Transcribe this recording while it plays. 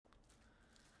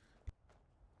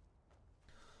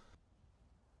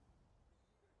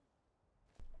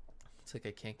It's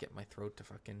like I can't get my throat to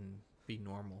fucking be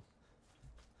normal.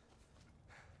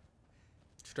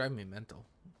 It's driving me mental.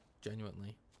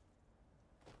 Genuinely.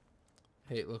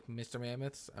 Hey, look, Mr.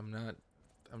 Mammoths, I'm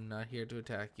not here to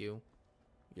attack you.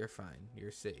 You're fine.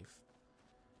 You're safe.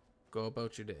 Go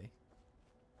about your day.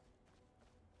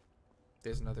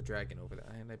 There's another dragon over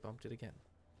there, and I bumped it again.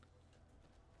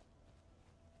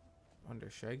 Wonder,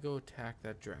 should I go attack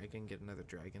that dragon, get another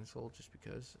dragon soul just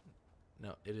because?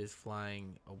 No, it is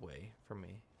flying away from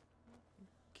me.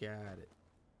 Got it.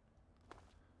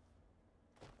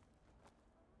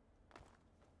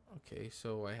 Okay,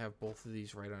 so I have both of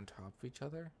these right on top of each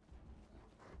other.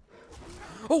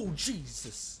 Oh,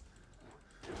 Jesus!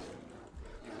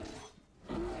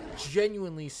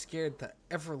 Genuinely scared the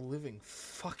ever-living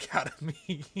fuck out of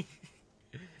me.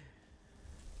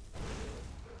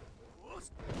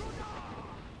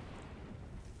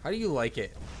 How do you like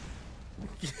it?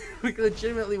 Like,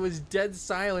 legitimately was dead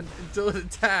silent until it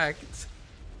attacked.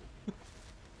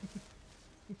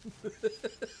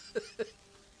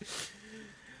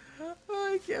 Oh,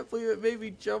 I can't believe it made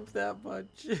me jump that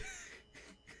much.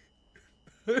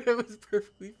 It was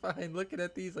perfectly fine looking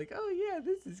at these like, oh yeah,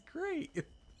 this is great.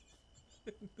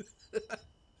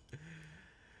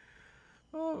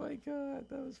 Oh my god,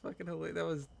 that was fucking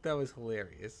hilarious. That was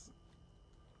hilarious.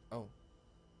 Oh.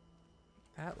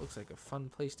 That looks like a fun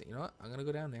place to... You know what? I'm gonna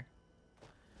go down there.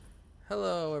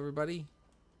 Hello, everybody.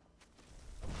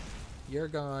 You're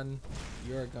gone.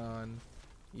 You're gone.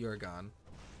 You're gone.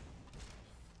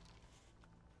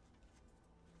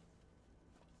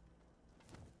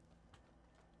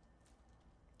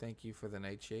 Thank you for the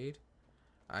nightshade.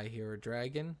 I hear a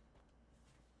dragon.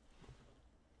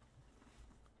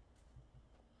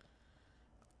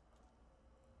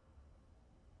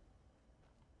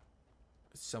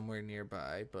 Somewhere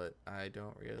nearby, but I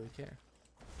don't really care.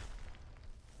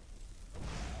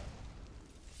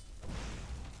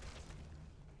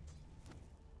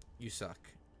 You suck.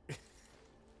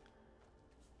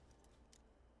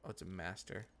 Oh, it's a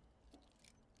master.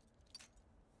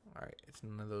 Alright, it's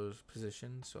none of those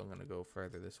positions, so I'm gonna go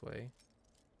further this way.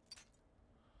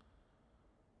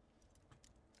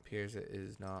 Appears it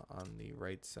is not on the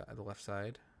right side, the left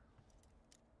side.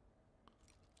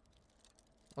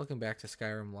 Welcome back to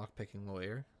Skyrim Lockpicking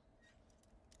Lawyer.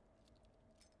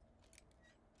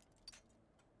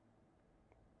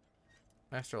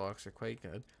 Master locks are quite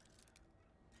good.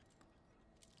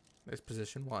 There's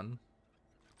position 1,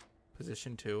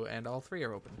 position 2, and all 3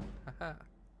 are open. Haha.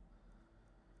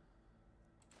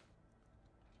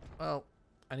 Well,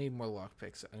 I need more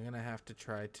lockpicks. I'm gonna have to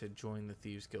try to join the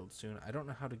Thieves Guild soon. I don't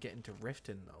know how to get into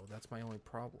Riften though. That's my only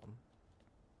problem.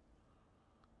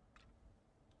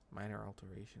 Minor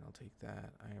alteration, I'll take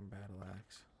that. Iron battle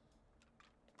axe.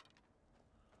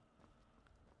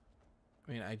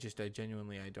 I mean, I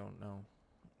genuinely, I don't know.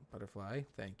 Butterfly,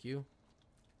 thank you.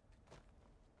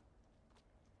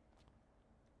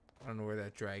 I don't know where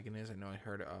that dragon is. I know I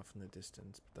heard it off in the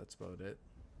distance, but that's about it.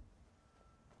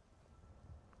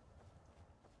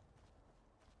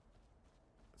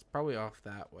 It's probably off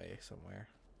that way somewhere.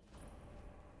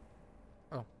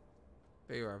 Oh,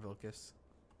 there you are, Vilcus.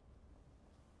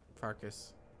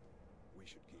 Farkas. We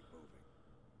should keep moving.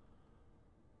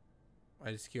 Why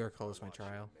does QR call us my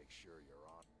trial? Make sure you're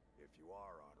on. If you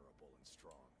are honorable and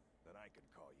strong, then I can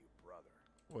call you brother.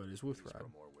 What is Wuthrod?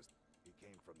 He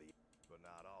came from the, but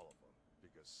not all of them,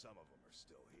 because some of them are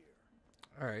still here.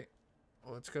 All right,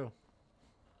 well, let's go.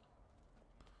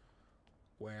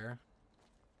 Where?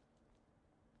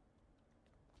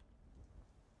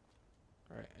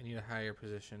 All right, I need a higher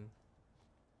position.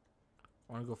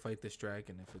 I want to go fight this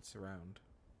dragon if it's around.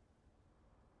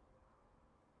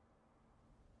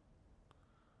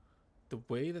 The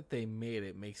way that they made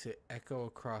it makes it echo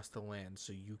across the land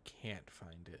so you can't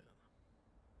find it.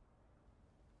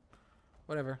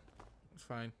 Whatever. It's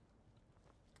fine.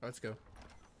 Let's go.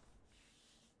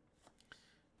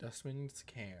 Dustman's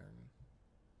Cairn.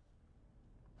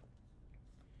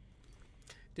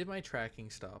 Did my tracking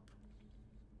stop?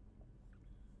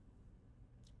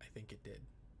 I think it did.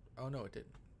 Oh, no, it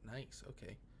didn't. Nice.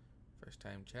 Okay. First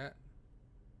time chat.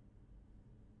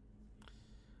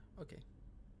 Okay.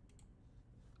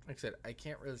 Like I said, I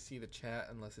can't really see the chat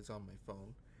unless it's on my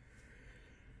phone.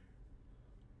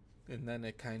 And then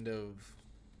it kind of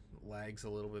lags a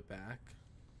little bit back.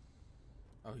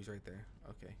 Oh, he's right there.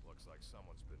 Okay. Looks like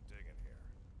someone's been digging here,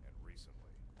 and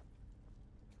recently.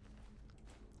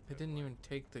 They didn't even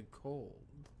take the cold.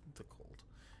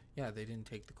 Yeah, they didn't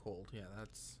take the cold. Yeah,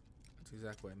 that's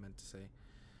exactly what I meant to say.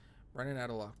 Running out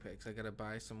of lockpicks. I gotta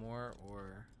buy some more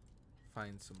or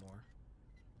find some more.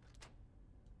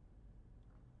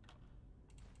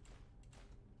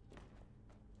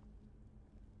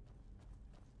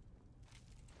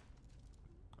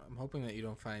 I'm hoping that you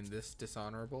don't find this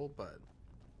dishonorable, but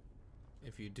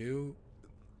if you do,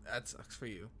 that sucks for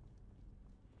you.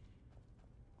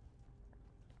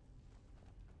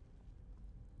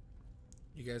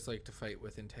 You guys like to fight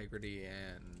with integrity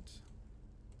and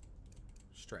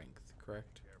strength,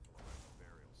 correct? Careful about the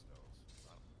burial stones.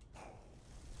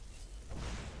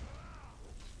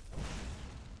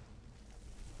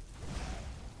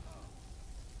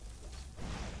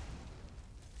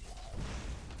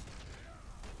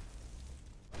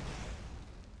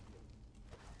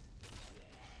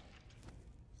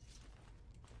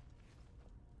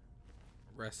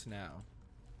 Rest now.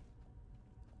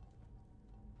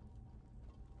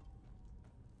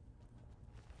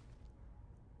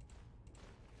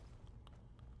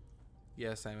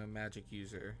 Yes, I'm a magic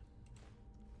user.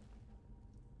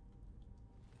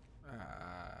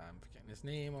 I'm forgetting his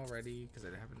name already because I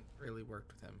haven't really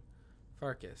worked with him.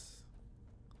 Farkas.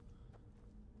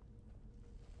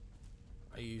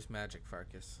 I use magic,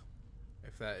 Farkas.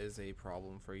 If that is a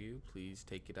problem for you, please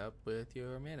take it up with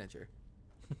your manager.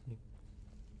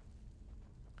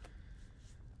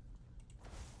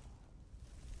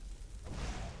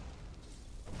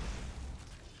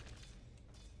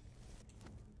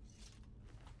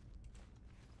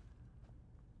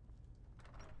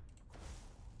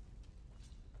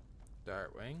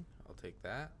 Dartwing, I'll take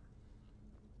that.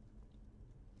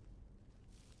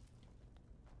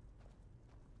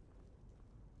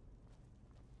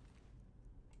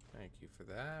 Thank you for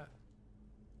that.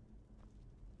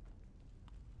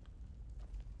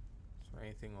 Is there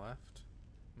anything left?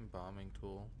 Bombing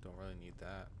tool, don't really need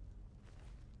that.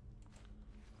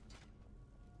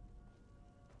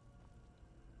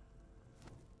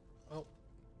 Oh,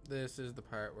 this is the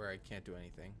part where I can't do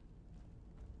anything.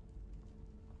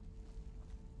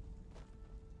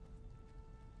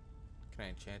 Can I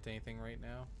enchant anything right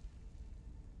now?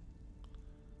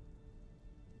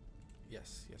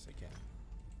 Yes, yes I can.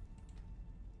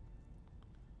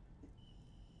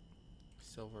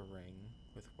 Silver ring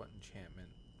with what enchantment?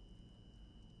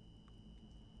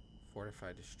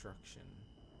 Fortified destruction.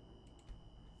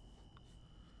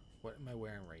 What am I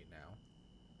wearing right now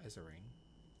as a ring?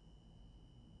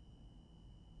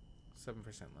 7%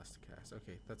 less to cast.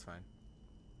 Okay, that's fine.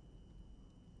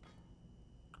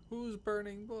 Who's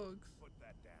burning books? Put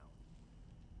that down.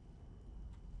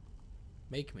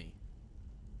 Make me.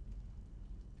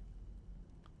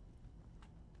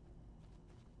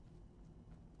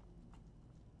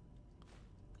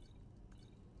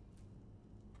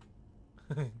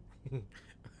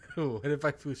 What if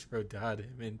I Fushrodad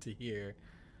him into here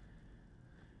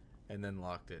and then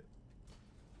locked it?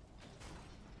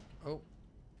 Oh.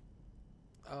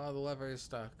 Oh, the lever is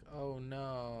stuck. Oh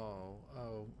no.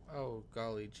 Oh,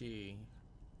 golly gee.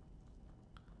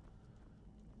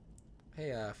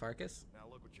 Hey, Farkas. Now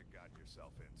look what you got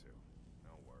yourself into.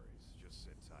 No worries. Just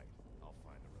sit tight. I'll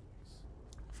find the release.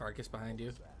 Farkas behind you.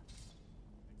 What was that? It's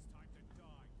time to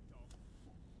die, dog.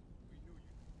 We knew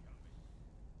you'd be coming.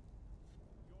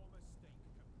 Your mistake,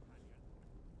 companion.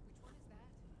 Which one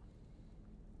is that?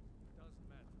 Doesn't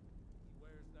matter. He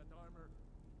wears that armor,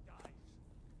 dies.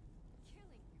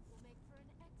 Killing you will make for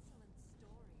an excellent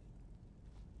story.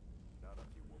 None of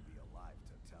you will be alive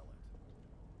to tell it.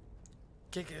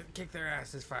 Kick their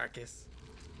asses, Farkas.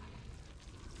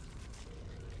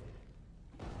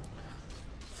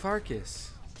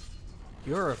 Farkas,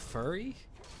 you're a furry?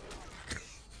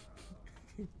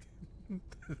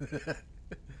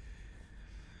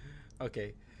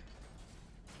 Okay.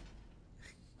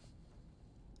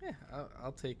 Yeah,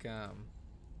 I'll take, am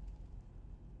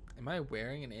I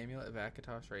wearing an amulet of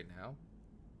Akatos right now?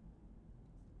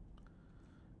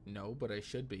 No, but I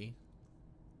should be.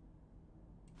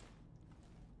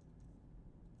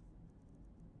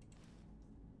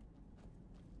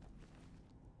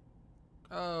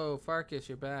 Oh, Farkas,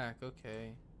 you're back.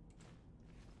 Okay.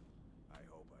 I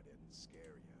hope I didn't scare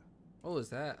you. What was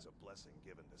that? It's a blessing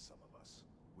given to some of us.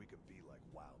 We could be like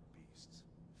wild beasts.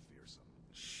 Fearsome.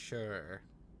 Sure.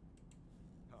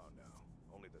 Oh no.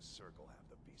 Only the Circle have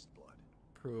the beast blood.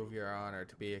 Prove your honor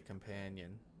to be a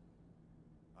companion.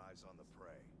 Eyes on the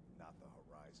prey, not the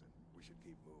horizon. We should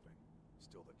keep moving.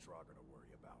 Still the Draugr to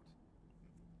worry about.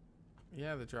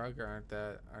 Yeah, the Draugr aren't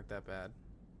that bad.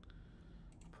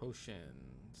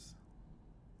 Potions.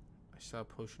 I saw a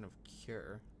potion of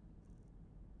cure.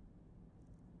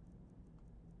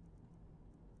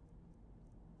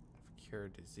 Of cure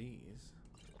disease.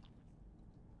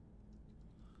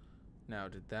 Now,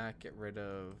 did that get rid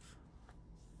of...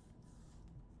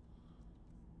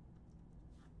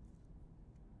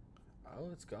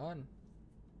 Oh, it's gone.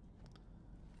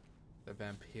 The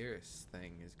vampirus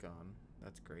thing is gone.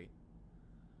 That's great.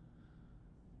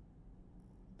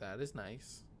 That is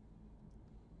nice.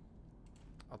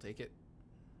 I'll take it.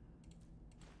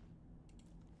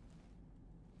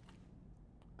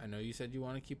 I know you said you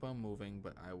want to keep on moving,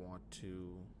 but I want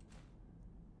to...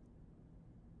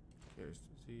 Here's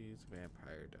disease,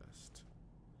 vampire dust.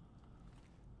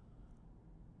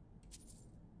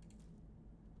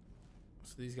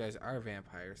 So these guys are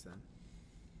vampires then.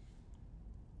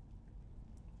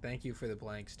 Thank you for the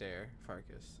blank stare,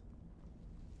 Farkas.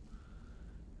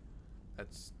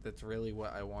 That's really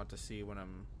what I want to see when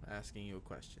I'm asking you a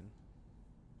question.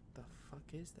 The fuck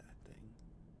is that thing?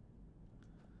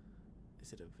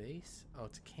 Is it a vase? Oh,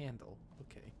 it's a candle.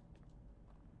 Okay.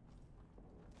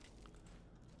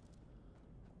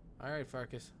 Alright,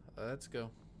 Farkas. Let's go.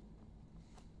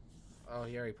 Oh,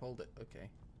 he already pulled it. Okay.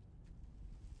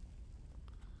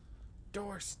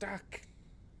 Door stuck!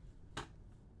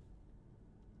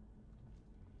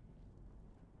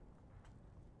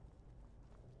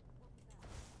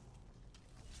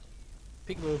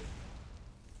 Peekaboo.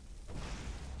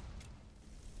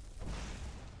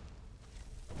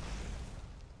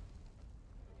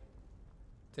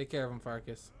 Take care of him,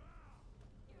 Farkas.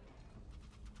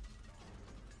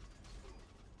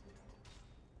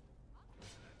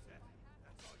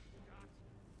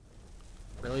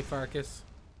 Really, Farkas?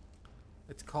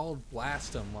 It's called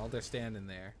blast them while they're standing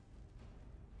there.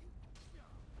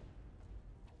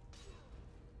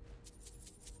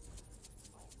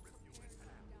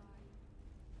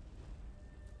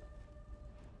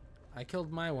 I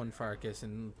killed my one, Farkas,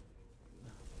 and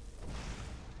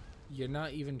you're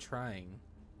not even trying.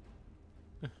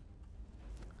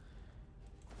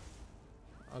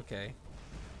 Okay.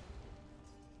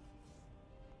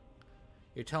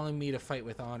 You're telling me to fight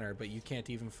with honor, but you can't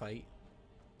even fight?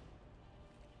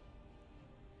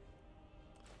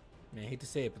 I mean, I hate to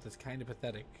say it, but that's kind of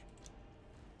pathetic.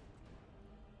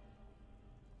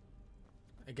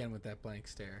 Again with that blank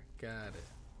stare. Got it.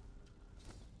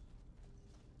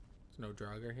 There's no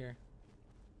Draugr here.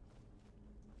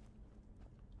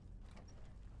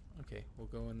 Okay, we'll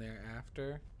go in there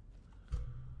after.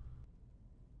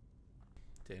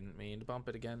 Didn't mean to bump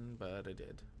it again, but I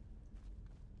did.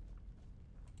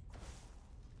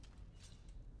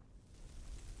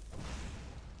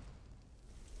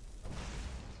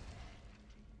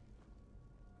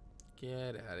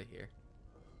 Get out of here.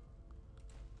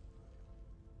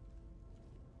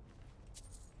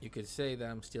 You could say that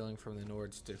I'm stealing from the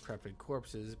Nord's decrepit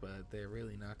corpses, but they're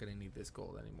really not going to need this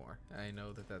gold anymore. I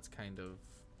know that that's kind of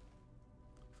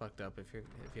fucked up. If you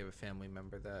have a family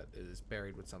member that is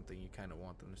buried with something, you kind of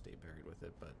want them to stay buried with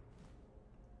it, but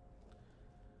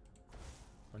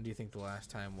when do you think the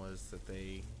last time was that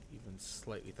they even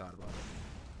slightly thought about it?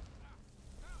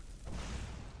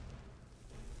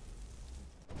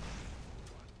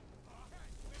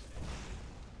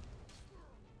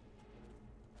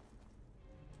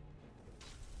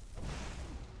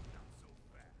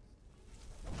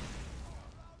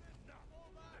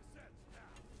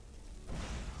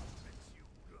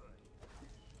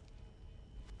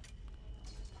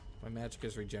 My magic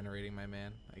is regenerating, my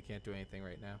man. I can't do anything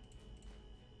right now.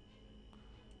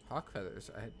 Hawk feathers.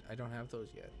 I don't have those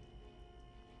yet.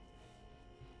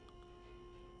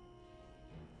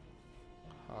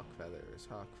 Hawk feathers,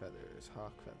 hawk feathers,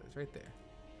 hawk feathers. Right there.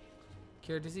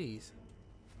 Cure disease.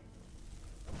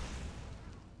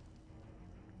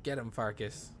 Get him,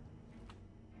 Farkas.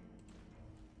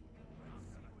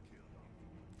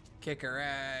 Kick her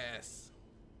ass.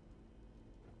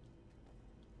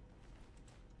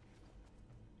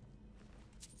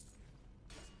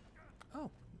 Oh,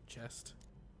 chest.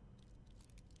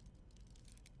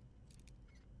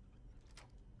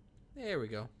 There we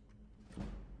go.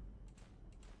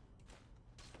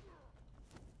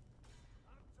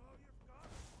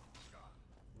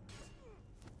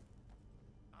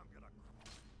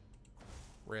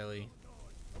 Really?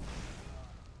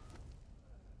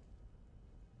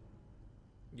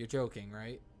 You're joking,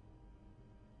 right?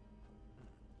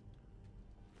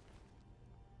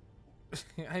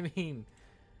 I mean,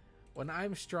 when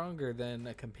I'm stronger than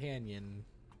a companion,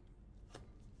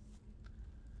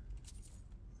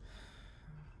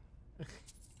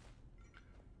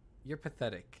 you're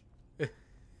pathetic. I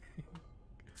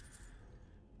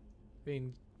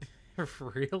mean,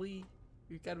 really?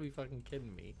 You gotta be fucking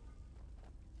kidding me.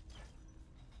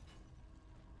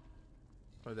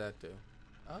 What'd that do?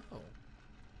 Oh.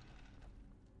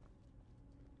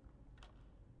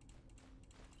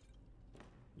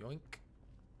 Yoink.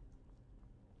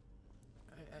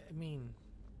 I mean,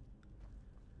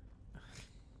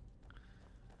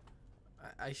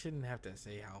 I shouldn't have to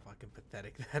say how fucking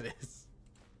pathetic that is.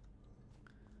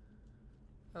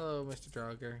 Hello, Mr.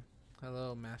 Draugr.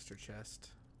 Hello, master chest.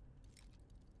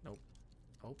 Nope.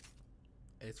 Oh,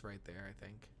 it's right there, I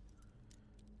think.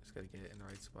 Just gotta get it in the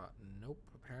right spot. Nope,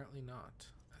 apparently not.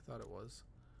 I thought it was.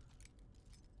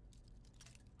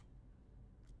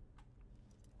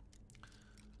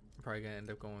 I'm probably gonna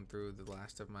end up going through the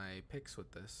last of my picks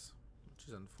with this, which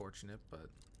is unfortunate, but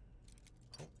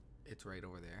oh, it's right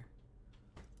over there.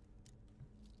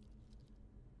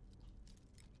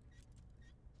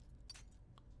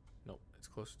 Nope, it's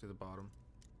closer to the bottom.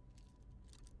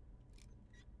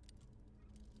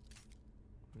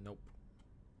 Nope.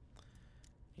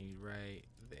 Need right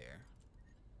there.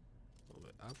 A little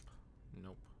bit up.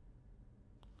 Nope.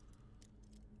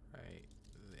 Right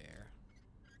there.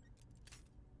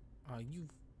 Oh, you've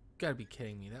got to be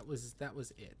kidding me. That was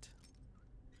it.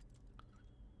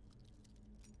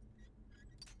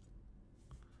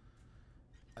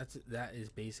 That is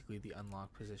basically the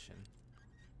unlock position.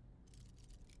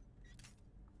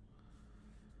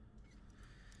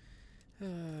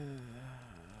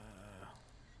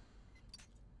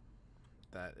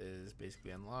 That is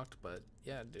basically unlocked, but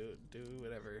yeah, do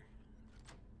whatever.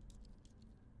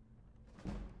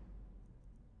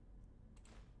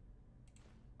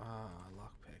 Ah,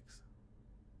 lockpicks.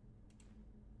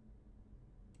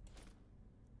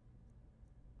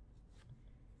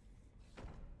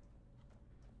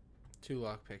 Two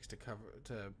lockpicks to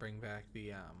bring back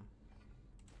the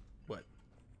what,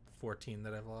 14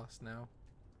 that I've lost now.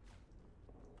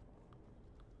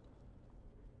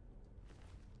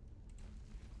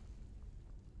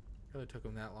 Really took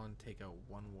him that long to take out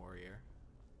one warrior.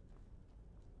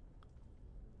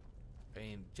 I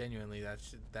mean, genuinely,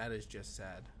 that is just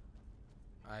sad.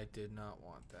 I did not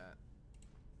want that.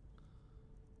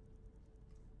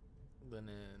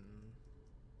 Linen.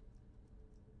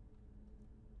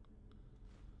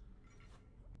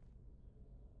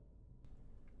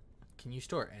 Can you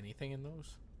store anything in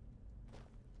those?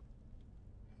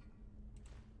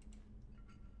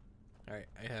 Alright,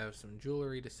 I have some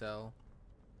jewelry to sell.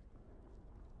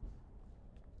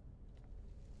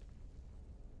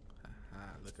 Haha,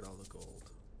 look at all the gold.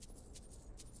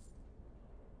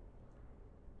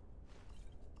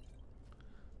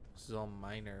 This is all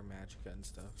minor magicka and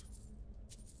stuff.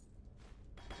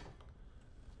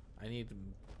 I need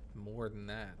more than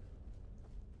that.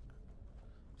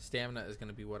 Stamina is going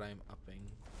to be what I'm upping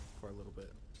for a little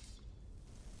bit.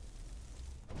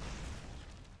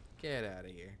 Get out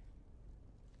of here.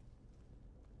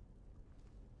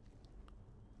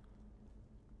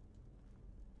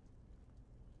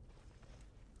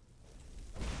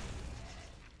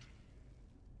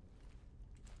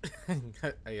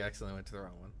 I accidentally went to the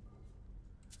wrong one.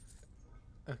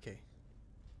 Okay.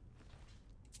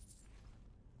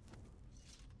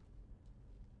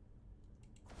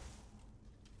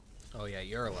 Oh yeah,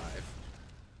 you're alive.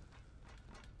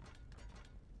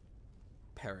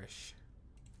 Perish.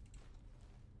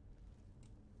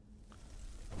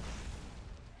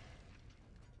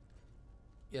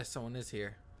 Yes, someone is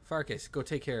here. Farkas, go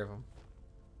take care of him.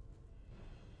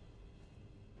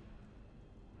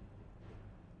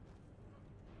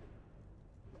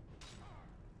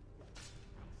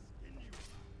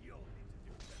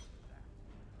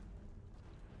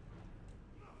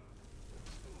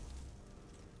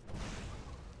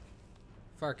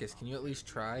 Farkas, can you at least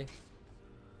try?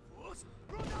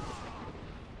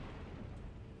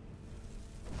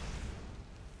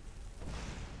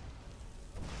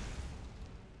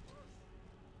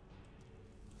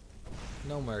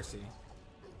 No mercy.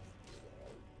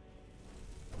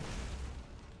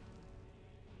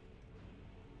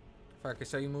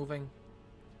 Farkas, are you moving?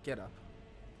 Get up.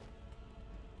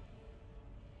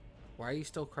 Why are you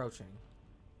still crouching?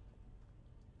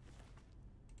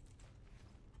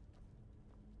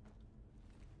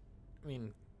 I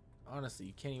mean, honestly,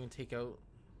 you can't even take out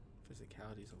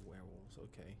physicalities of werewolves.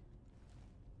 Okay.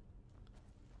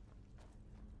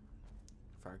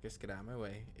 Farkas, get out of my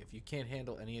way. If you can't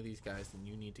handle any of these guys, then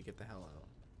you need to get the hell out.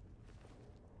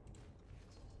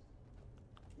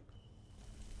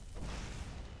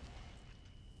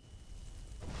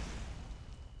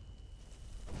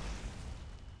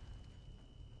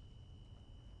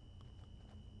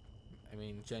 I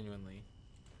mean, genuinely.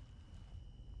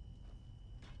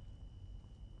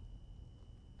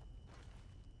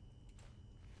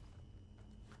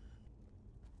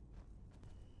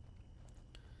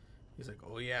 He's like,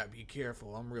 oh yeah, be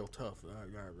careful. I'm real tough.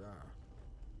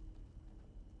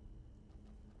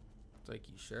 It's like,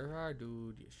 you sure are,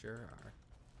 dude. You sure are.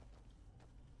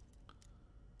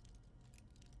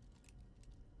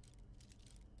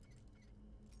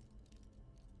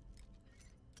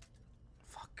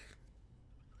 Fuck.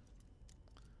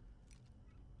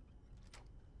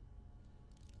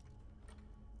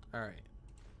 Alright.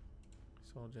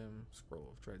 Soul Gem,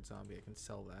 Scroll of Dread Zombie. I can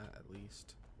sell that at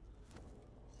least.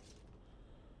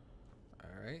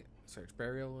 Alright. Search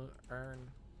Burial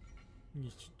Urn.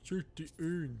 Search the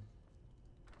urn.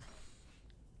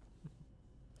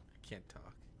 I can't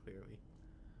talk, clearly.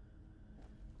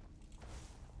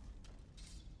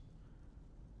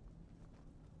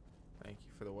 Thank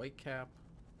you for the white cap.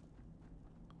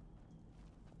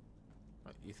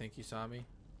 What, you think you saw me?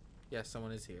 Yes,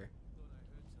 someone is here.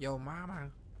 Yo, mama.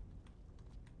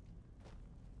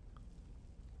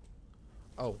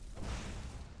 Oh.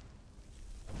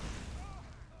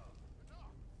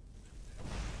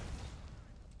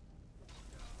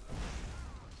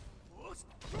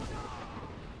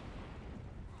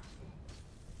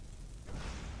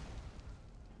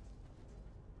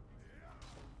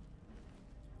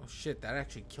 Oh shit, that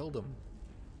actually killed him.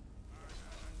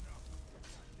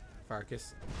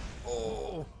 Farkas.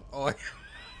 Oh, oh, I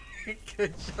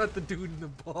shot the dude in the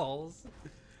balls.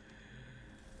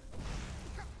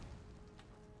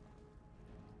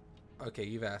 Okay,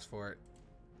 you've asked for it.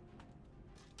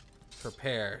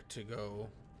 Prepare to go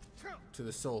to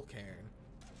the soul cairn.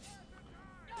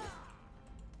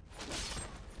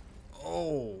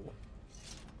 Oh,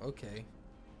 okay.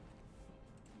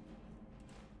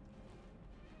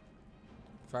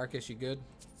 Farkas, you good?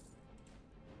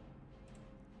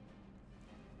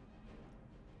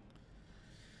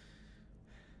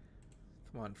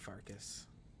 Come on, Farkas.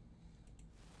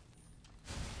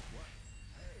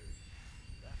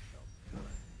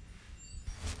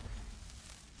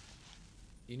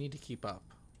 You need to keep up.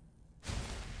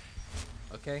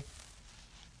 Okay?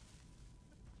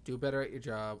 Do better at your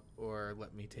job, or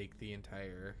let me take the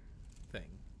entire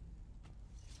thing.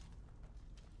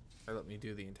 Or let me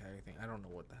do the entire thing. I don't know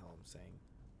what the hell I'm saying.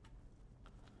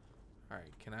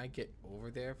 Alright, can I get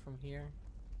over there from here?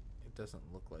 It doesn't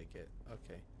look like it.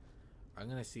 Okay. I'm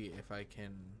gonna see if I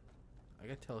can... I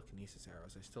got telekinesis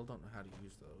arrows. I still don't know how to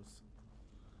use those.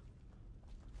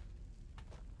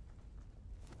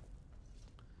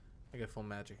 I got full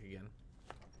magic again.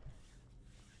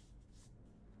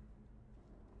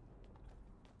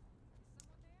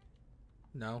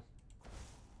 No.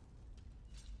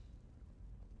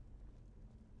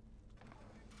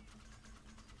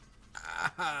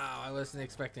 Ow, I wasn't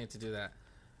expecting it to do that.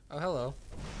 Oh, hello.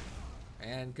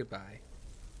 And goodbye.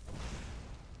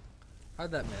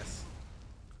 How'd that miss?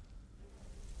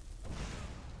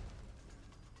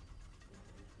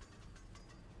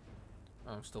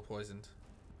 Oh, I'm still poisoned.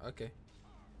 Okay.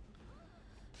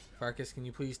 Farkas, can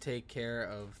you please take care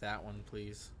of that one,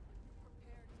 please?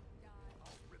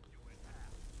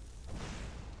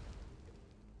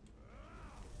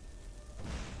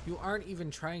 You aren't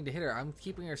even trying to hit her. I'm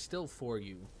keeping her still for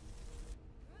you.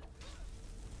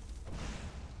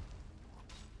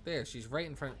 There, she's right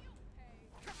in front.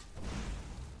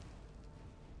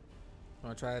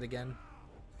 Want to try it again?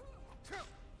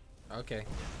 Okay.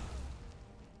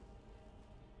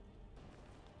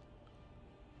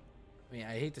 I mean,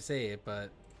 I hate to say it,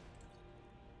 but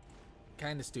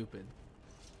kind of stupid.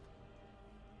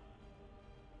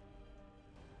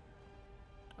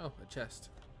 Oh, a chest.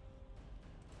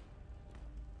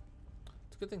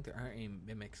 It's a good thing there aren't any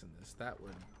mimics in this. That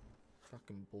would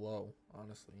fucking blow,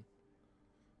 honestly.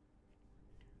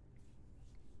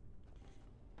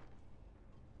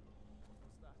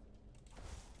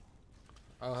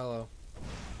 Oh, hello.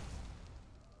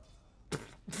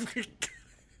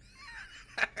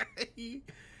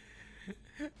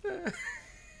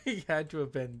 He had to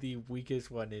have been the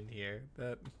weakest one in here.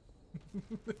 That.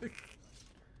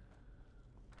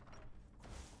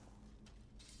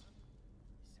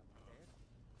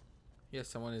 Yes,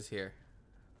 someone is here.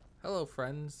 Hello,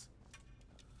 friends.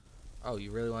 Oh,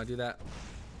 you really want to do that?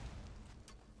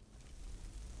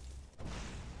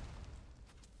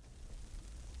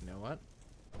 You know what?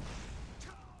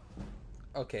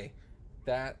 Okay,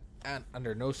 that and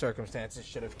under no circumstances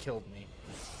should have killed me.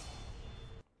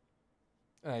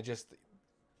 And I just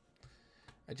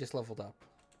leveled up.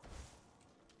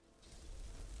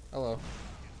 Hello.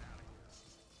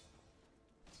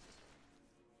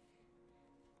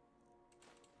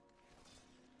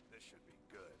 This should be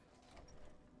good.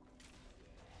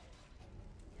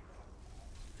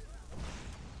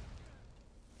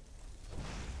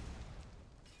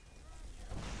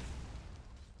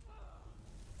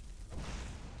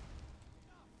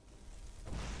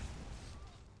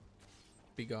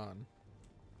 Be gone.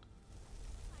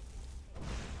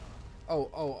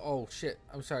 Oh, shit.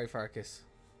 I'm sorry, Farkas.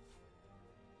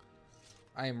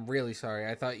 I am really sorry.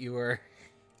 I thought you were...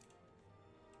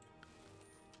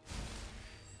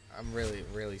 I'm really,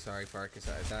 really sorry, Farkas.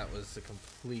 That was a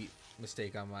complete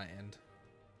mistake on my end.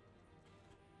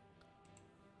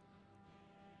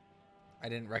 I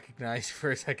didn't recognize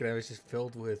for a second. I was just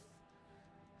filled with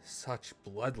such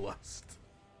bloodlust.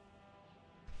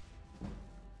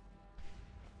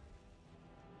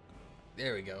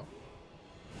 There we go.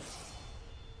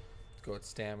 Let's go with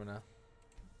stamina.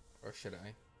 Or should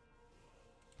I?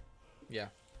 Yeah.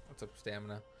 What's up,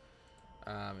 stamina?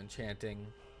 Enchanting.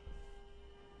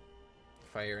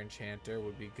 Fire enchanter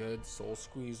would be good. Soul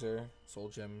squeezer. Soul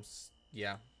gems.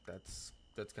 Yeah, that's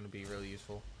gonna be really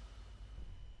useful.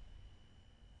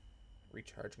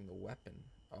 Recharging the weapon.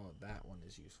 Oh, that one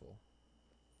is useful.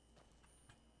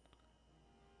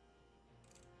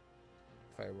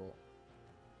 Firebolt.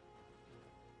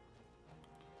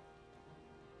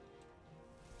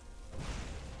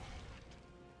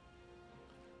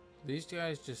 These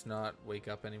guys just not wake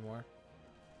up anymore?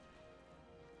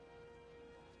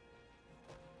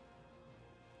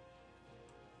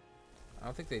 I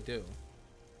don't think they do.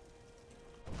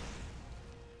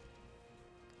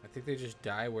 I think they just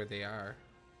die where they are.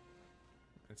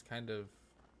 It's kind of...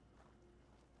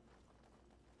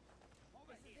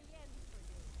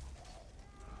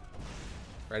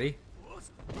 Ready?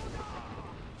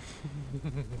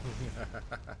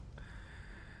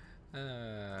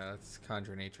 Let's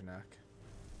conjure an Atronach.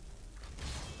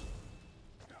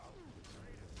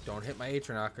 Don't hit my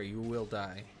Atronach or you will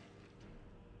die.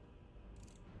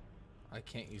 I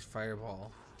can't use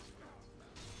Fireball.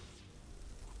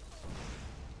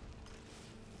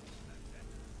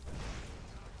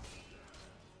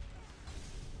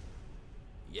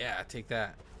 Yeah, take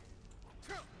that.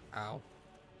 Ow.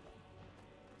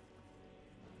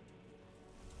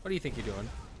 What do you think you're doing?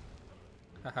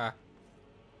 Haha.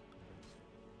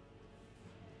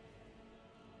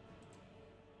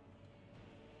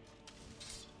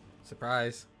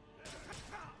 Surprise.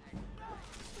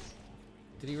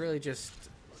 Did he really just...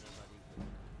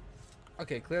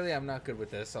 Okay, clearly I'm not good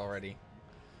with this already.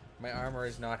 My armor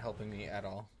is not helping me at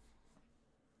all.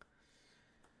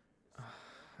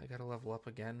 I gotta level up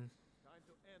again.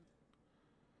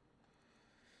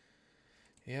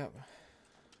 Yep.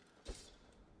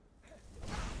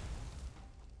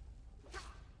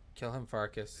 Kill him,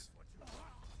 Farkas.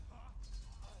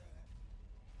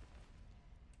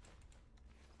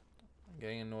 I'm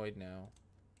getting annoyed now.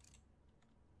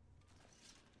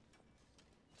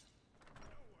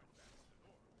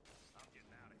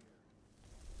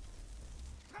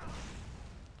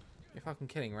 You're fucking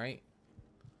kidding, right?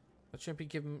 That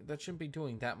shouldn't be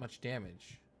doing that much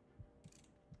damage.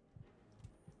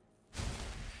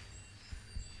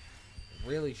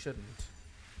 Really shouldn't.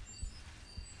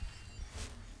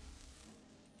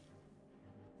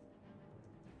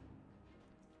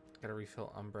 Gotta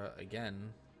refill Umbra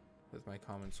again with my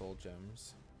common soul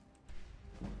gems.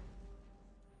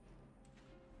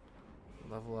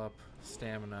 Level up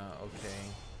stamina,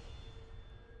 okay.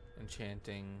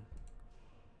 Enchanting.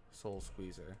 Soul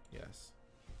squeezer, yes.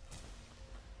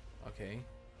 Okay.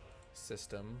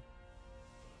 System.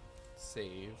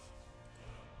 Save.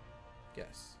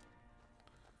 Yes.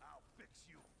 I'll fix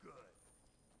you good.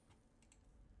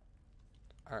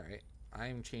 Alright.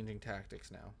 I'm changing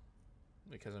tactics now.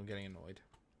 Because I'm getting annoyed.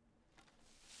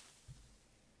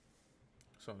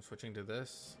 So I'm switching to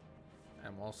this.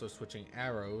 I'm also switching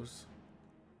arrows.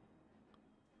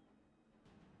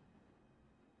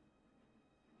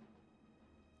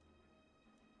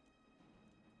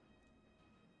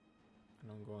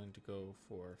 And I'm going to go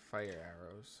for fire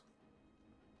arrows.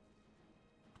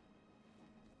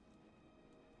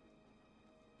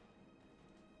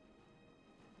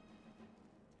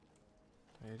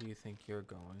 Where do you think you're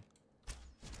going?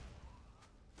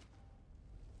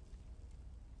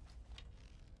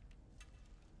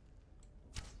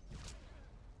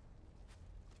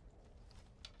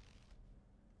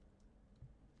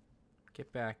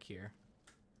 Get back here.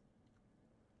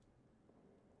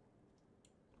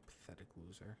 Pathetic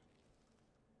loser.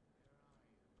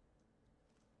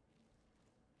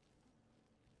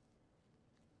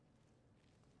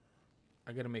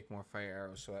 I gotta make more fire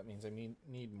arrows, so that means I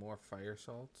need more fire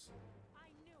salts.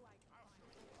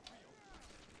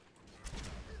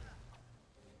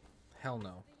 Hell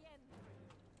no.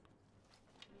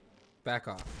 Back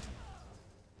off.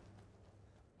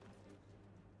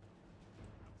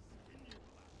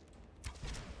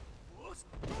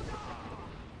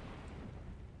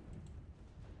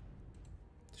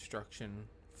 Destruction,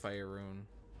 fire rune.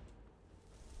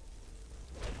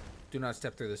 Do not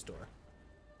step through this door.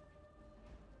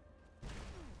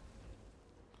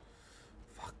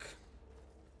 Fuck.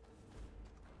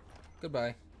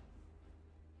 Goodbye.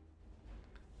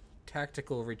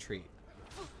 Tactical retreat.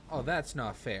 Oh, that's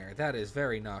not fair. That is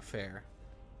very not fair.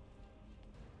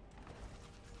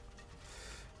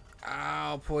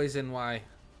 Ow, poison, why?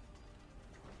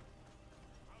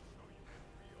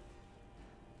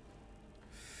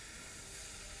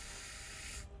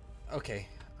 Okay,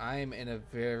 I'm in a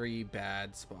very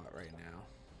bad spot right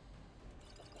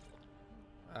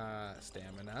now.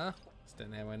 Stamina.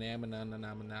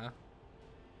 Stamina.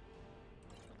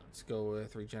 Let's go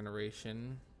with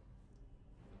regeneration.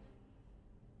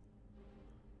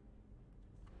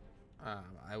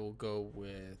 I will go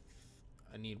with...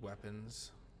 I need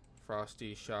weapons.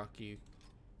 Frosty, Shocky.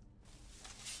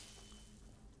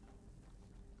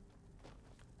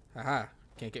 Haha,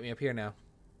 can't get me up here now.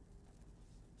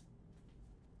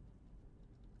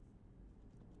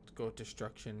 Let's go with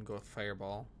Destruction, go with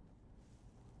Fireball.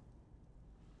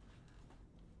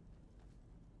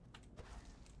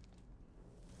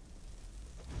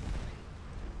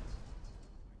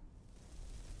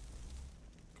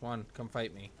 Come on, come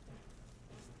fight me.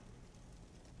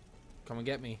 Come and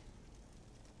get me.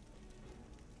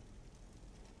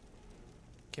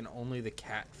 Can only the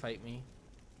cat fight me?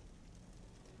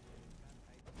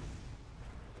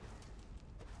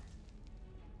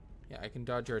 Yeah, I can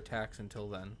dodge your attacks until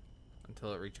then.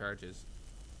 Until it recharges.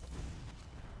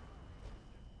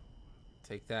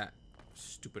 Take that,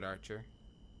 stupid archer.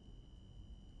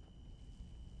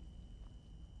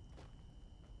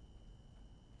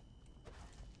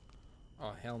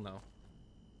 Oh, hell no.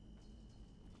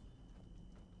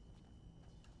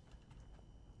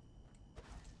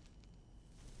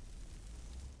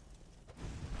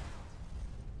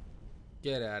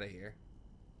 Get out of here.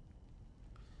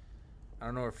 I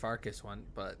don't know where Farkas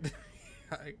went, but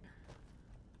I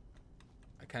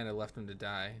kind of left him to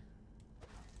die.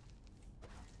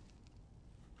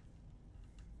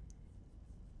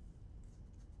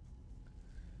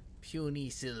 Puny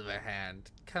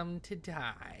Silverhand, come to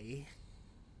die.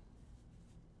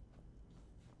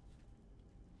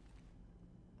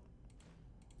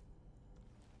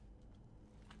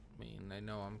 I mean, I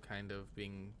know I'm kind of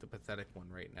being the pathetic one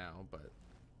right now, but...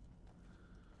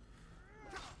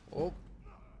 Oh!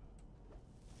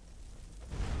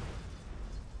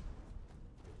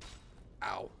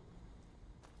 Ow!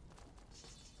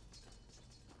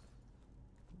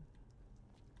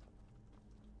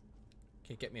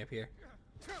 Can't get me up here.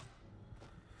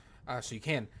 So you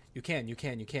can.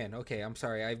 Okay, I'm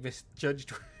sorry. I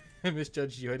misjudged. I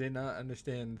misjudged you. I did not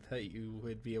understand that you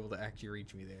would be able to actually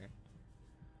reach me there.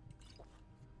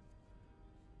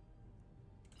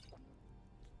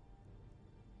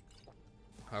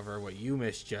 However, what you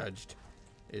misjudged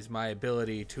is my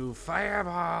ability to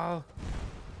fireball.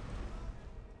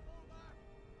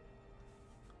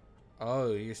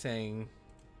 Oh, you're saying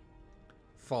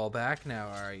fall back now,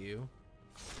 are you?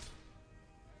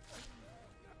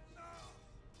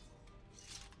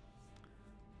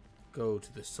 Go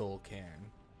to the soul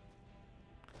cairn.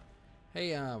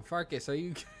 Hey, Farkas, are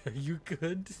you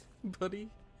good, buddy?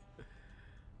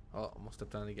 Oh, almost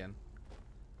stepped on it again.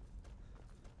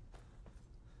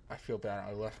 I feel bad.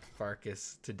 I left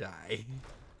Farkas to die.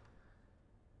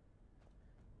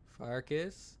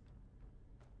 Farkas?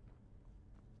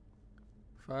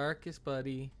 Farkas,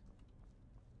 buddy.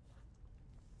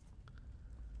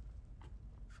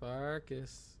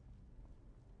 Farkas.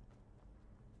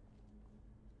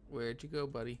 Where'd you go,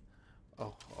 buddy?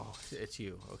 Oh, it's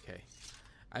you. Okay.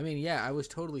 I mean, yeah, I was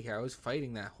totally here. I was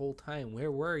fighting that whole time.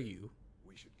 Where were you?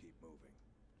 We should keep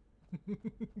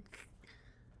moving.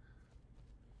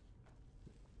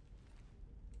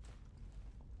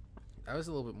 That was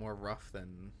a little bit more rough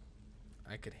than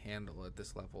I could handle at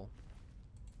this level.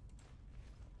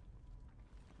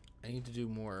 I need to do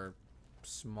more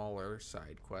smaller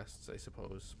side quests, I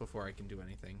suppose, before I can do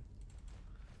anything.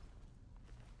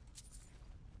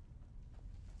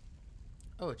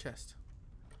 Oh, a chest.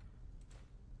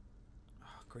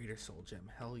 Oh, Greater Soul Gem.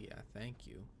 Hell yeah, thank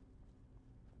you.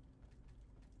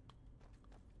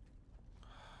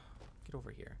 Get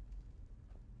over here.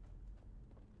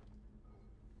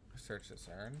 Search this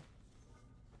urn.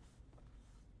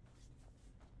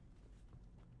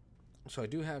 So I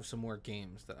do have some more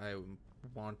games that I'm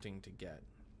wanting to get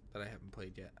that I haven't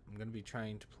played yet. I'm going to be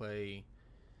trying to play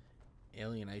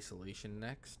Alien Isolation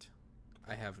next.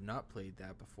 I have not played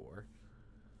that before.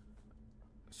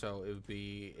 So it would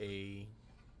be a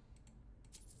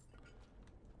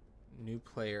new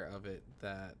player of it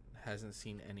that hasn't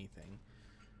seen anything.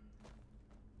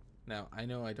 Now, I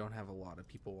know I don't have a lot of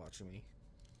people watching me,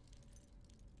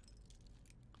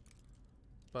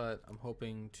 but I'm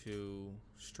hoping to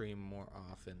stream more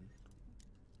often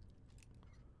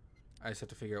I just have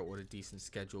to figure out what a decent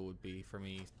schedule would be for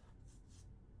me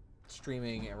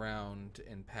streaming around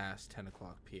and past 10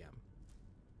 o'clock p.m.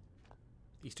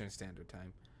 Eastern Standard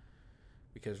Time.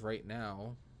 Because right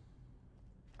now,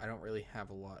 I don't really have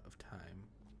a lot of time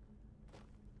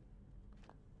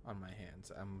on my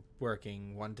hands. I'm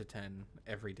working 1 to 10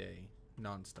 every day,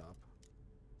 non-stop.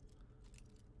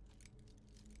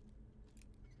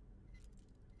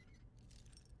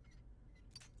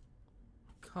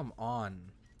 Come on.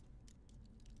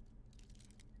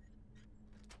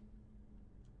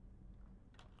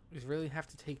 You just really have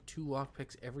to take 2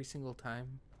 lockpicks every single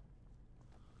time?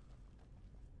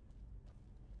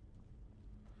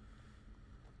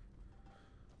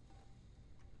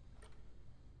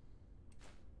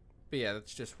 But yeah,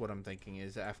 that's just what I'm thinking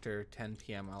is after 10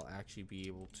 p.m. I'll actually be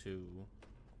able to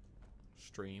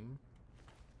stream.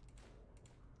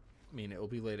 I mean, it'll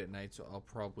be late at night, so I'll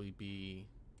probably be...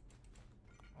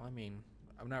 Well, I mean,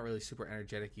 I'm not really super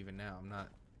energetic even now.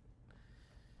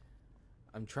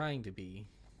 I'm trying to be,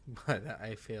 but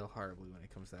I fail horribly when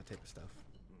it comes to that type of stuff.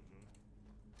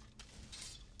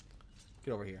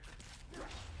 Get over here.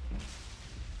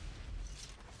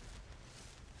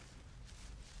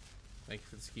 Thank you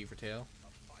for the ski for tail.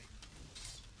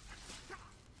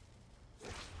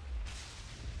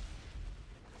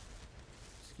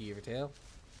 Ski for tail.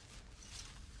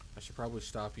 I should probably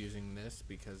stop using this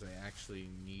because I actually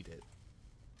need it.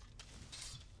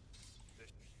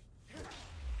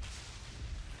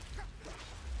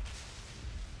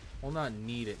 Well, not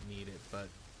need it, but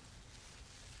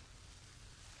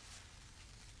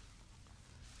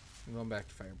I'm going back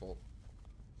to Firebolt.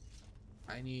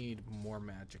 I need more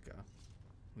Magicka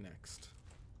next.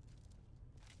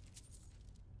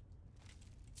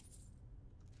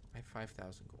 I have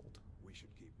 5,000 gold. We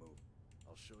should keep moving.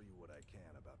 I'll show you what I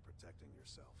can about protecting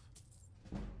yourself.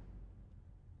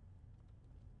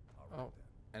 All right, Oh,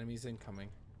 enemies incoming.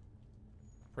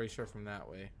 Pretty sure from that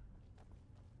way.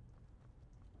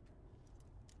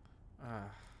 Ah.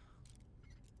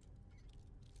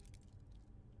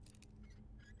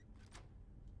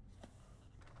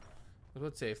 I was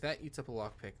about to say, if that eats up a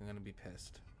lockpick, I'm going to be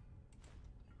pissed.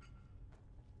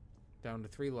 Down to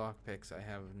 3 lockpicks. I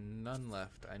have none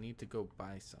left. I need to go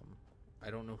buy some.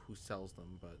 I don't know who sells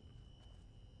them, but...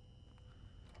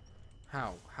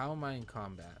 How? How am I in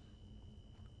combat?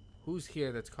 Who's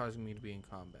here that's causing me to be in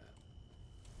combat?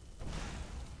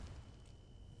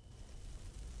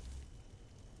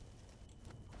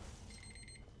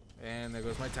 And there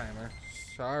goes my timer.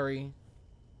 Sorry.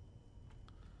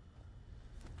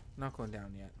 Not going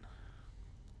down yet.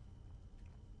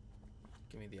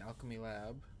 Give me the alchemy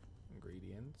lab.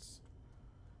 Ingredients.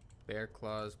 Bear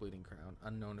claws, bleeding crown.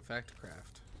 Unknown effect,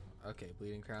 craft. Okay,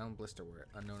 bleeding crown, blisterwort.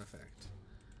 Unknown effect.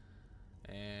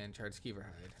 And charred skeever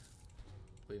hide.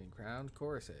 Bleeding crown,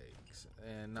 chorus eggs.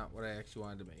 And not what I actually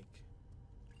wanted to make.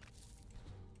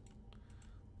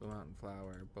 Blue mountain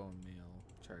flower, bone meal,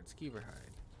 charred skeever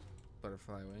hide.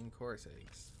 Butterfly wing, chorus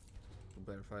eggs.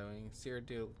 Butterfly wing,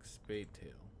 Cyrodiil spade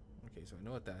tail. Okay, so I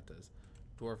know what that does.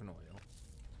 Dwarven oil.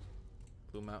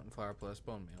 Blue mountain flower plus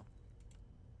bone meal.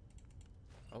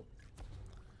 Oh.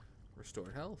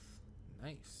 Restored health.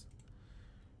 Nice.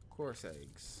 Chorus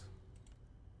eggs.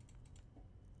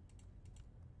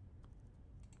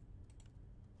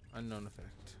 Unknown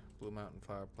effect. Blue mountain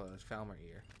flower plus Falmer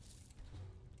ear.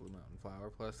 Blue mountain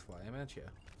flower plus fly amentia.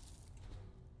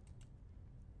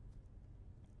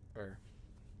 Or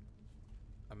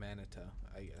Amanita,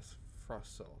 I guess.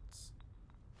 Frost salts.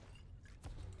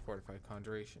 Fortified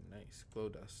conjuration, nice. Glow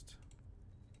dust.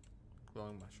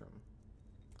 Glowing mushroom.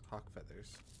 Hawk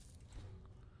feathers.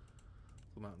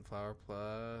 Blue mountain flower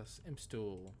plus imp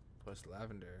stool plus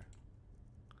lavender.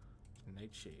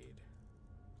 Nightshade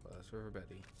plus river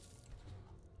betty.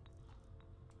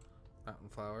 Mountain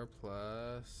flower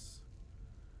plus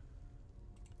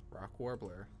rock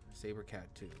warbler, saber cat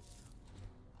tooth.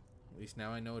 At least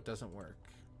now I know it doesn't work.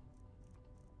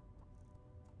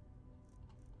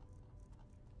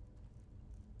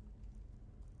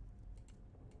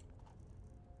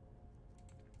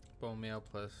 Bone meal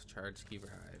plus charred skeever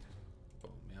hide.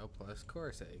 Bone meal plus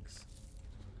chorus eggs.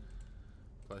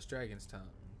 Plus dragon's tongue.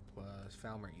 Plus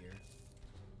Falmer ear.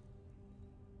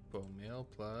 Bone meal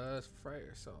plus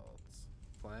fire salts.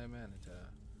 Fly manita.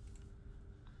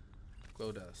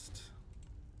 Glow dust.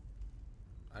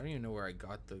 I don't even know where I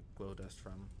got the glow dust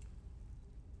from.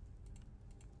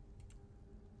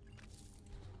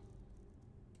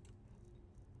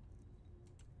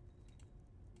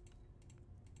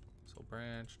 Soul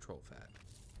branch, troll fat.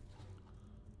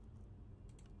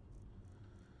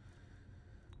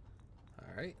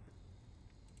 Alright.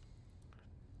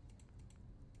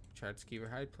 Charred skeever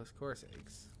hide plus chorus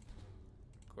eggs.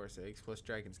 Chorus eggs plus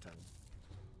dragon's tongue.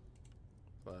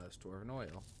 Plus dwarven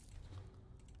oil.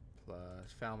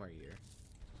 Plus Falmer ear.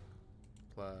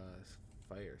 Plus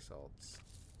fire salts.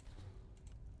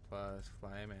 Plus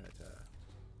fly manita.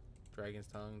 Dragon's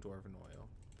tongue, dwarven oil,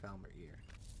 Falmer ear.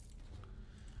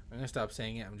 I'm gonna stop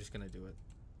saying it, I'm just gonna do it.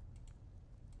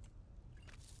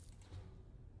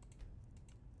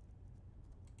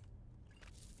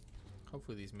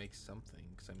 Hopefully these make something,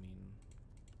 because I mean,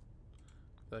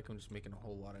 I feel like I'm just making a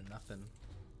whole lot of nothing.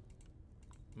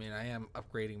 I mean, I am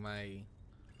upgrading my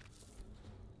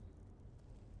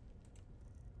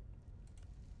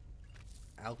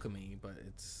alchemy, but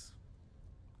it's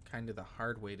kind of the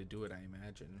hard way to do it, I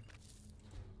imagine.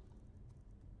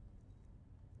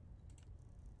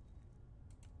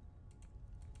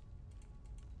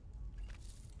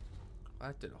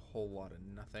 That did a whole lot of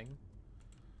nothing.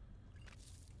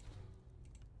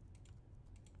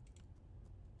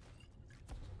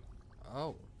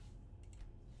 Oh,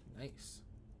 nice.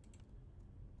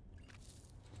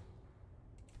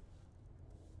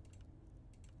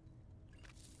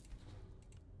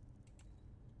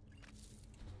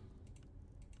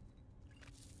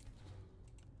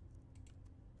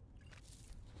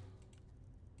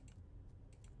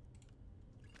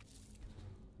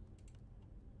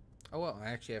 Oh well, I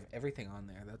actually have everything on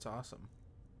there. That's awesome.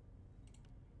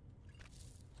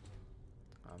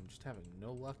 I'm just having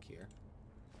no luck here.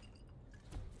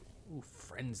 Ooh,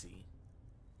 frenzy.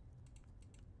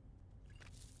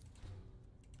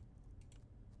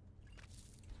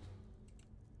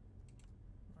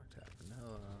 Tap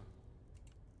vanilla.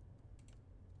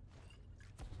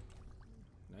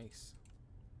 Nice.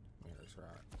 Mirror's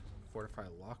rot. Fortify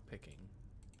lockpicking.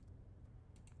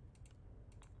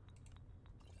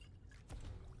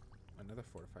 Another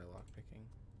fortify lockpicking.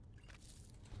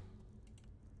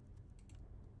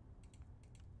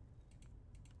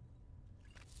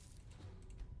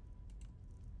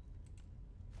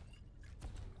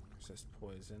 Resist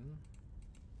poison.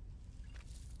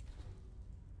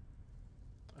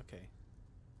 Okay.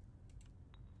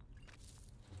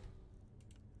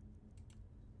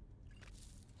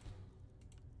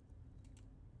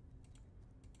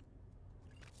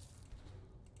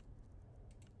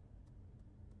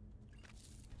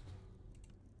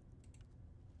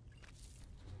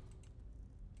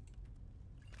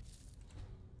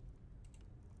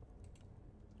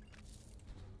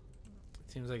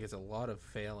 Seems like it's a lot of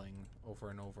failing over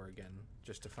and over again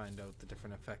just to find out the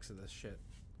different effects of this shit.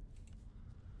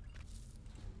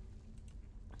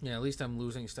 Yeah, at least I'm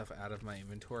losing stuff out of my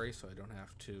inventory so I don't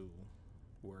have to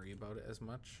worry about it as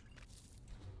much.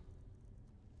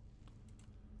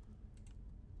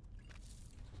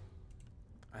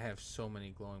 I have so many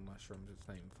glowing mushrooms, it's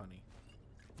not even funny.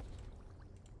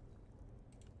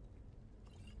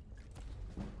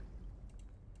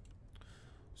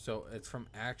 So it's from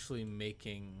actually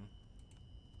making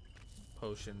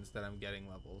potions that I'm getting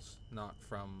levels, not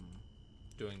from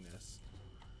doing this.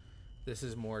 This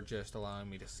is more just allowing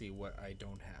me to see what I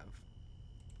don't have.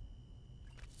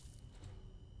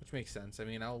 Which makes sense. I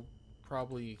mean, I'll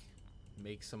probably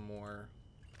make some more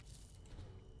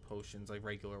potions, like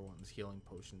regular ones, healing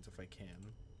potions if I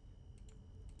can.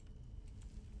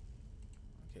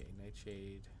 Okay,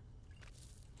 Nightshade.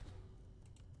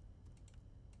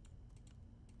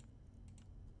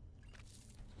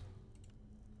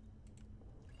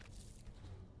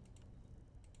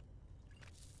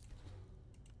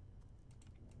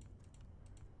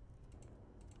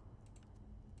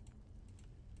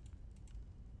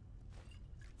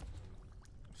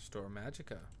 Store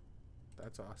Magica.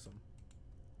 That's awesome.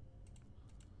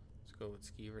 Let's go with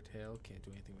Skeever Tail. Can't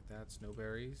do anything with that.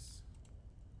 Snowberries.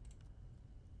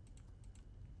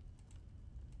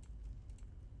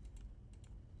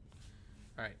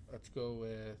 Alright, let's go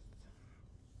with...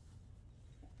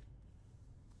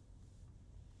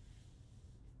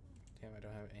 Damn, I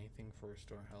don't have anything for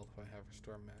Restore Health if I have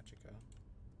Restore Magica.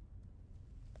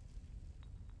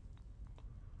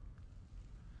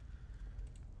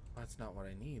 That's not what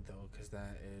I need though, because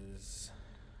that is...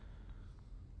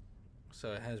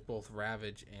 So it has both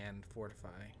Ravage and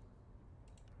Fortify.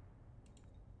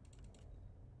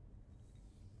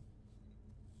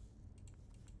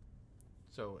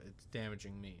 So it's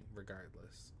damaging me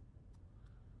regardless.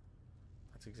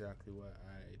 That's exactly what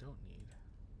I don't need.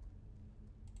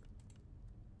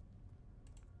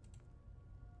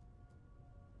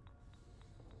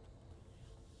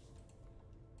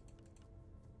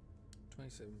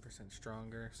 %,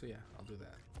 stronger, so yeah, I'll do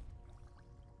that.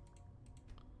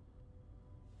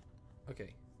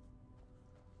 Okay.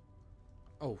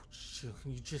 Oh, shoot.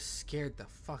 You just scared the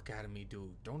fuck out of me,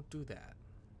 dude. Don't do that.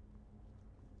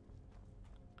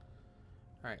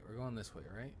 Alright, we're going this way,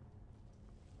 right?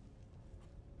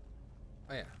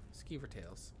 Oh yeah, skeever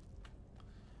tails.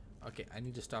 Okay, I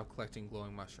need to stop collecting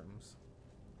glowing mushrooms.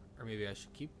 Or maybe I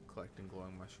should keep collecting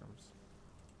glowing mushrooms.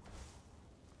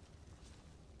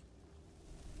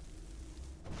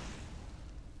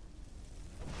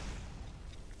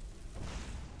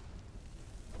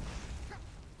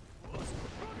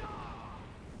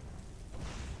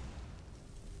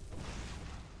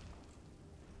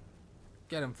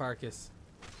 Get him, Farkas.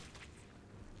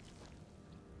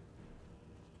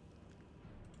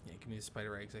 Yeah, give me the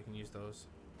spider eggs. I can use those.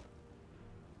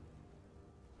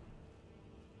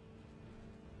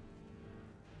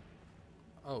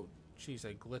 Oh, jeez,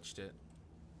 I glitched it.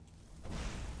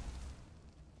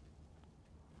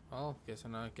 Well, guess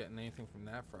I'm not getting anything from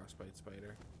that frostbite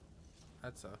spider.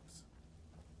 That sucks.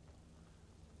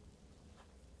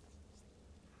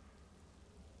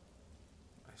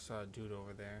 I saw a dude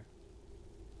over there.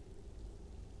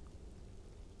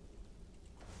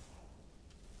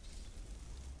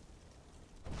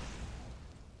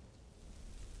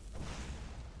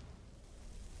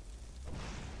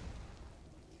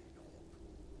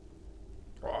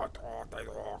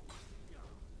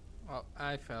 Oh,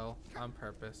 I fell on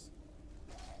purpose.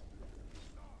 Is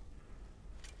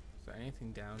there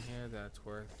anything down here that's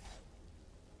worth...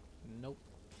 Nope.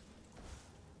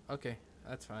 Okay,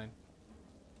 that's fine.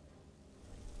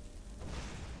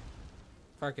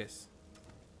 Farkas.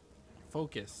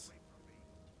 Focus.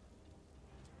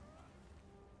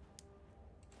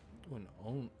 Ooh, an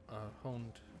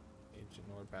honed ancient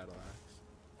Lord battle axe.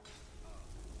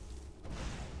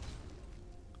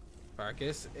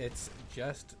 Farkas, it's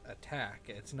just attack.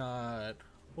 It's not,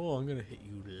 oh, I'm gonna hit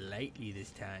you lightly this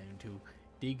time to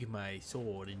dig my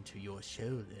sword into your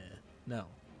shoulder. No.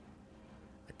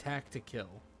 Attack to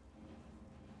kill.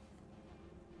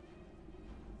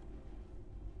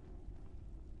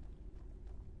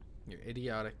 You're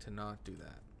idiotic to not do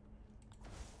that.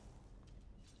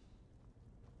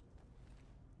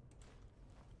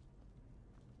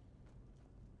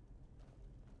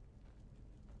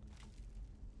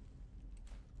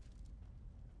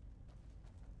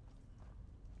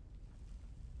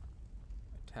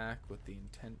 Attack with the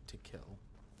intent to kill.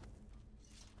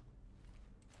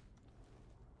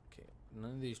 Okay,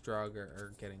 none of these Draugr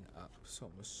are getting up, so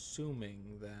I'm assuming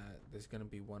that there's going to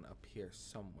be one up here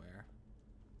somewhere.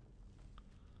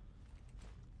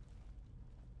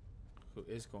 Who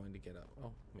is going to get up?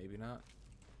 Oh, maybe not.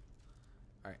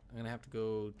 Alright, I'm going to have to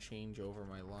go change over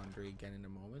my laundry again in a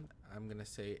moment. I'm going to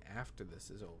say after this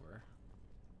is over.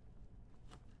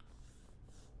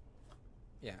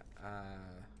 Yeah,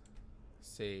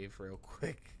 save real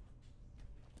quick.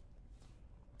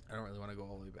 I don't really want to go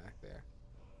all the way back there.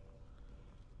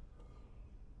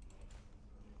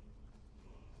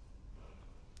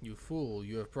 You fool,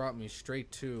 you have brought me straight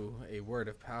to a word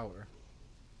of power.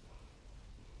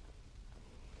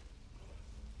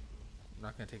 I'm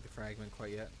not going to take the fragment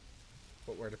quite yet.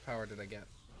 What word of power did I get?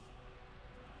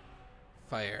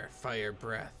 Fire, fire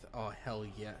breath. Oh, hell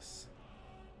yes.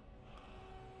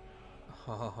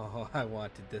 Oh, I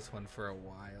wanted this one for a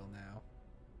while now.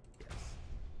 Yes.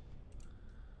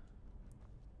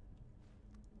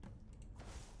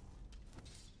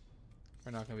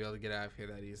 We're not going to be able to get out of here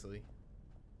that easily.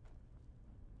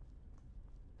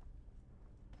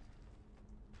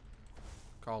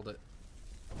 Called it.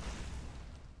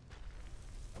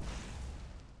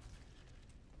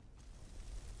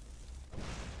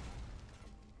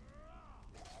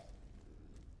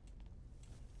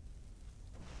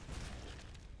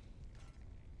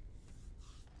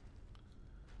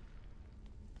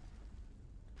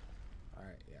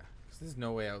 There's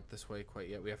no way out this way quite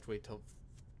yet. We have to wait till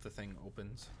the thing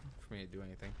opens for me to do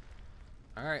anything.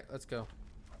 Alright, let's go.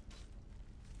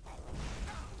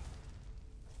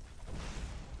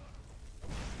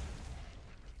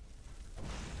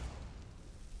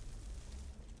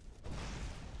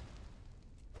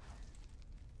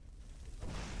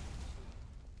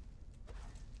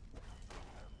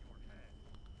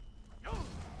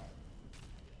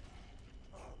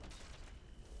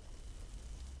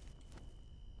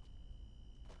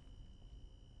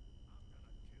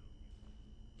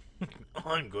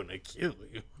 I'm gonna kill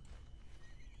you.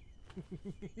 Do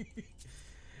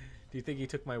you think he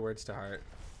took my words to heart?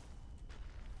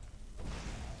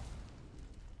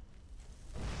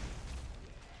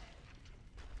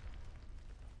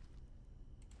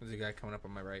 There's a guy coming up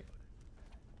on my right.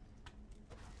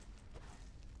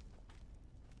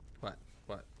 What?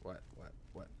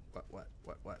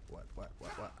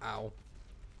 Ow.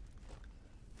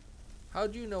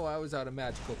 How'd you know I was out of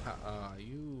magical power?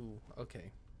 You...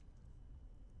 Okay.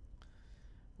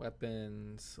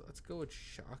 Weapons. Let's go with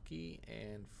Shocky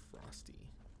and Frosty.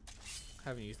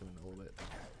 Haven't used them in a little bit.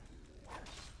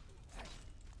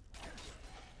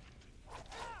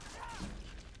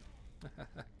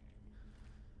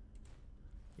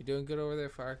 You doing good over there,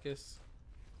 Farkas?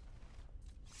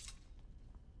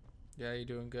 Yeah, you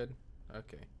doing good?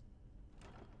 Okay.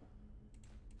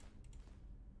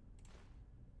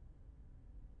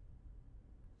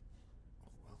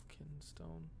 Welkin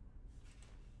Stone.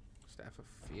 Staff of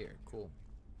Fear. Cool.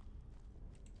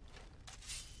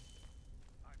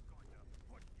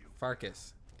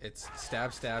 Farkas, it's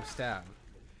stab, stab, stab.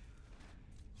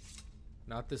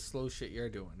 Not this slow shit you're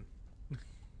doing.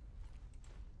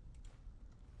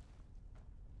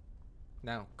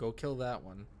 Now, go kill that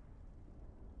one.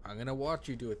 I'm gonna watch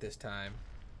you do it this time.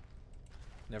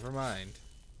 Never mind.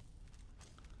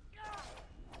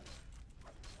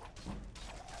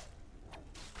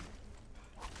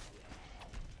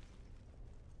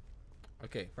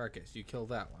 Okay, Farkas, you kill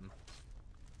that one.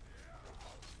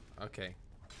 Okay.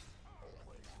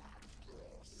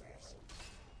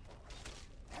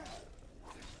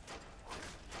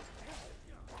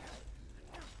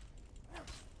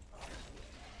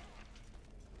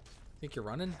 Think you're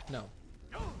running? No.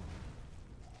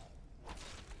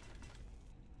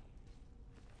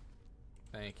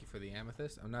 Thank you for the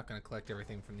amethyst. I'm not going to collect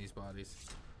everything from these bodies.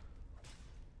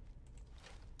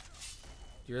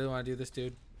 Do you really want to do this,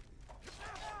 dude?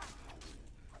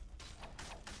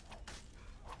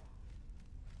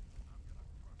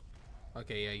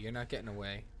 Okay, yeah, you're not getting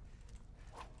away.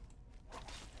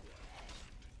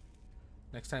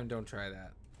 Next time, don't try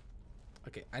that.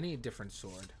 Okay, I need a different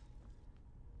sword.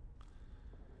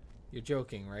 You're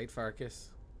joking, right,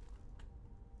 Farkas?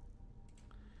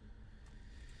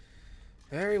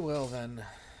 Very well, then.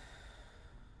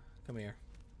 Come here.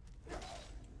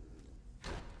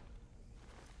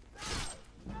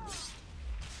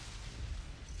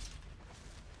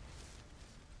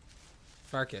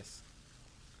 Farkas.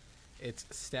 It's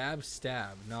stab,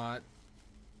 stab, not...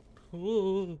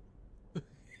 Ooh.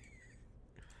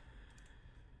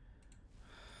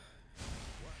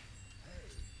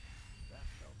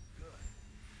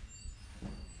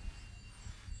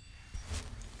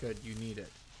 Good, you need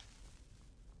it.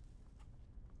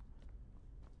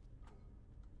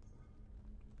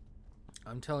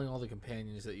 I'm telling all the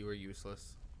companions that you are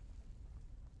useless.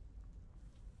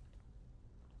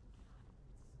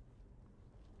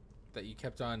 That you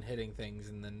kept on hitting things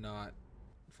and then not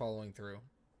following through.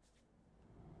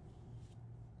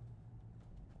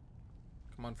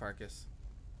 Come on, Farkas.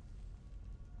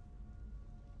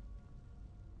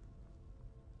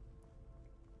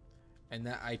 And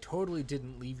that I totally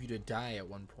didn't leave you to die at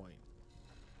one point.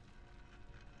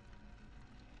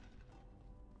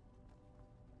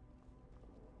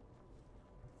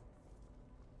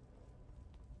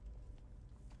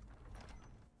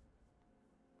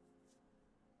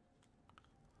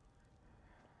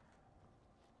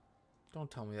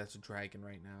 Don't tell me that's a dragon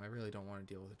right now. I really don't want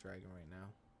to deal with a dragon right now.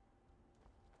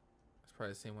 That's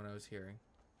probably the same one I was hearing.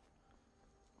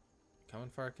 Coming,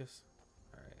 Farkas?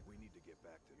 Alright. We need to get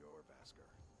back to your Vasker.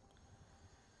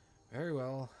 Very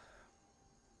well.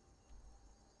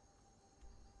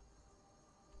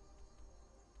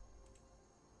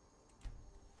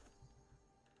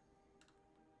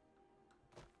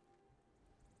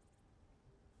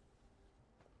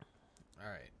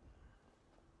 Alright.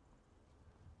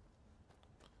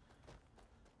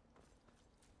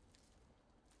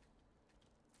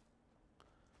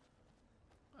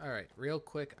 Alright, real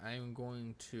quick, I'm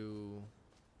going to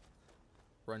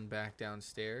run back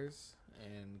downstairs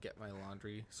and get my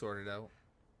laundry sorted out.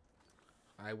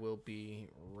 I will be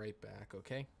right back,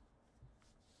 okay?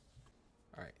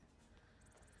 Alright.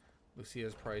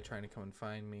 Lucia's probably trying to come and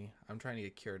find me. I'm trying to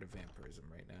get cured of vampirism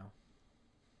right now.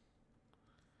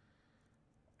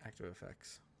 Active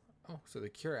effects. Oh, so the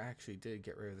cure actually did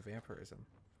get rid of the vampirism.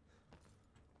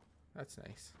 That's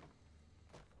nice.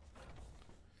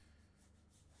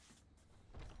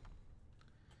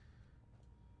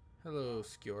 Hello,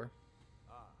 Skewer.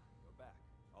 Ah, you're back.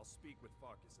 I'll speak with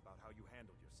Farkas about how you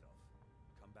handled yourself.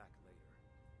 Come back later.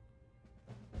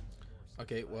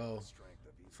 Okay, well,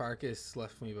 Farkas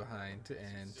left me behind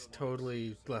and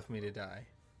totally left me to die.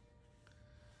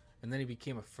 And then he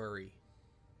became a furry.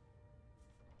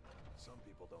 Some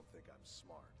people don't think I'm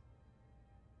smart.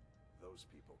 Those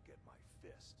people get my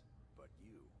fist. But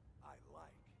you, I like.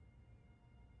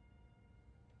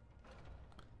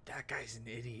 That guy's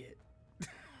an idiot.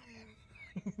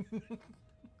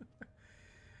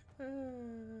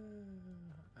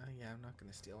 Yeah, I'm not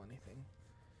gonna steal anything.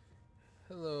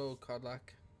 Hello,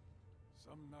 Codlock.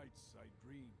 Some nights I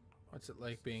dream. What's it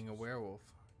like being a werewolf?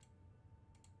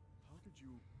 How did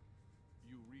you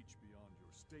reach beyond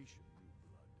your station, New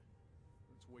Blood?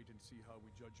 Let's wait and see how we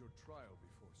judge your trial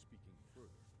before speaking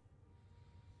further.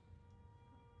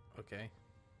 Okay.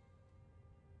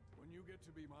 When you get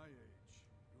to be my age,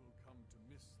 you'll come to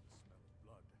miss the smell of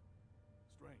blood.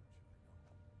 Strange,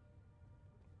 I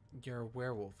know. You're a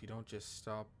werewolf. You don't just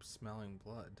stop smelling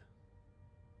blood.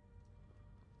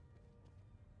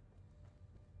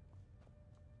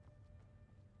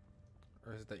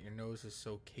 Or is it that your nose is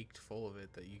so caked full of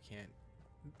it that you can't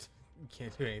you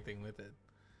can't do anything with it?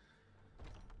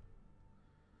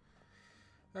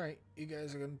 Alright, you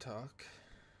guys are gonna talk.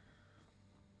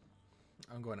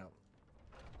 I'm going out.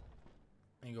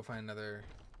 And go find another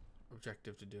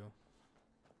objective to do.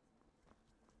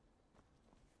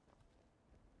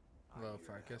 Hello,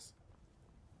 Farkas.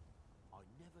 I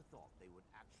never thought they would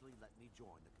actually let me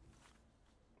join the community.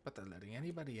 But they're letting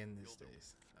anybody in these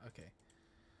days. Okay.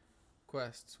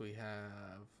 Quests we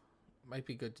have. Might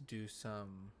be good to do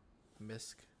some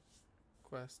misc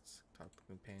quests. Top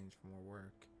campaigns for more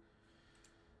work.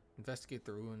 Investigate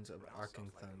the ruins of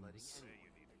Arkenthons.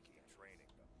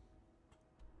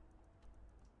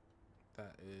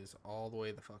 That is all the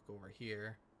way the fuck over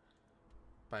here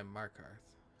by Markarth.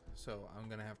 So I'm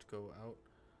gonna have to go out.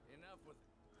 Enough with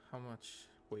How much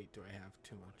weight do I have?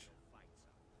 Too much.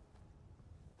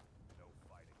 No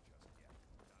fighting just yet.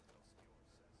 Not till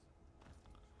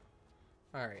Stewart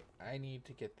says. Alright, I need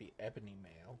to get the ebony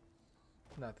mail.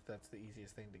 Not that that's the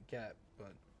easiest thing to get,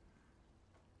 but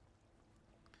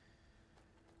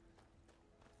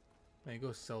let me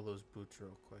go sell those boots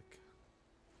real quick.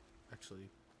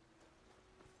 Actually,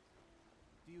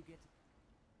 Do you get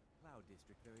Cloud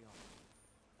District very often?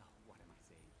 Oh, what am I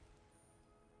saying?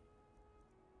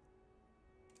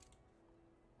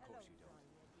 Of course you don't.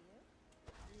 Dahlia, dear.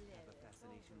 Have a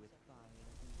fascination with fire.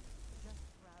 Just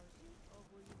browsing, or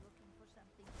were you looking for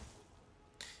something particular?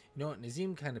 you know what?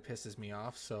 Nazim kind of pisses me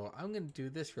off, so I'm going to do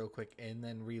this real quick and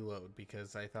then reload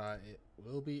because I thought it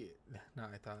will be... No,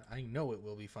 I know it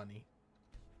will be funny.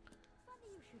 Funny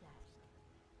you should ask.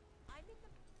 I'm in the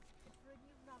market for a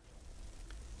new novel.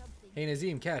 Something Hey,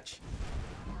 Nazim, catch.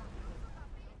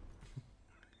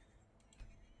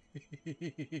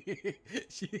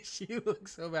 she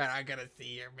looks so bad. I gotta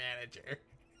see your manager.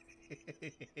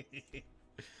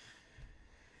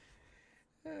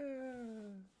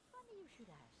 funny you should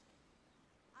ask.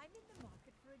 I'm in the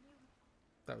market for a new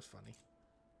That was funny.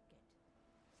 get.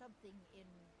 Something in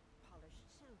polished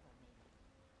silver, maybe.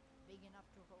 Big enough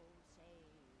to hold, say,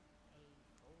 a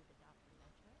folded up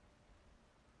letter.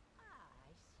 Ah,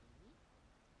 I see.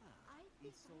 I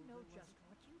think I Isolde, know was just it?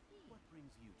 what you need. What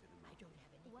brings you to the I don't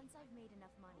have anything. Once I've made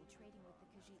enough money trading with the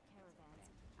Khajiit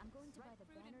caravans, I'm going to buy the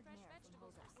bannered mare from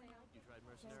Hoda. You tried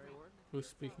mercenary work? Who's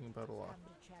speaking about a lot? Come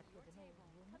to chat with an old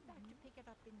woman. Come back to pick it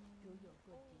up and do your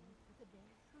good deed for the day.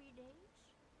 3 days?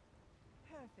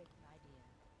 Perfect, my dear.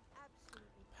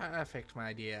 Absolutely Perfect,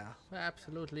 my dear.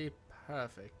 Absolutely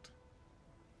perfect.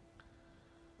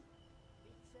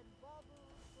 Bits and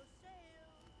baubles for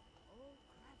sale. All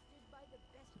crafted by the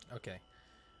best Okay.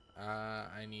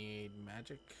 I need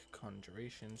magic,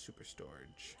 conjuration, super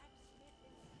storage.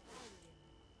 blacksmith in Skyrim.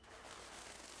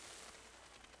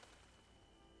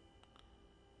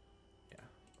 Yeah.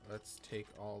 Let's take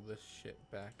all this shit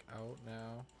back out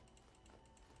now.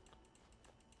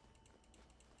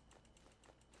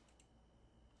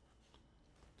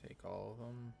 Take all of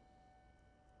them.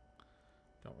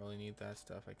 Don't really need that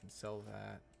stuff. I can sell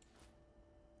that.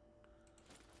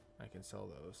 I can sell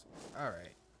those.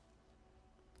 Alright.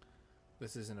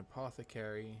 This is an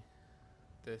apothecary.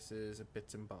 This is a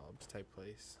bits and bobs type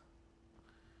place.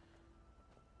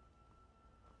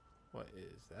 What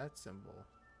is that symbol?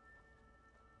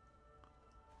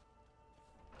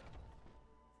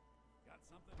 Got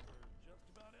something for just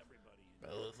about everybody.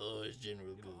 Bellathor's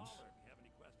General Give a Goods. holler if you have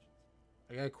any questions.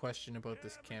 I got a question about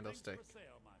this Everything's candlestick. for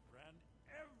sale, my friend.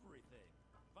 Everything.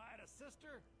 If I had a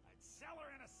sister, I'd sell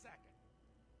her in a second.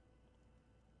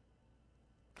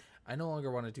 I no longer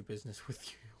want to do business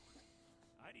with you.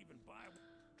 I'd even buy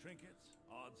trinkets,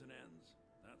 odds and ends,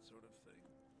 that sort of thing.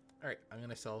 Alright, I'm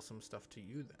going to sell some stuff to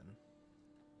you then.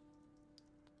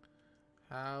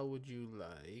 How would you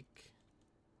like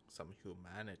some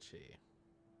humanity?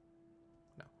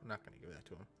 No, I'm not going to give that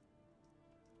to him.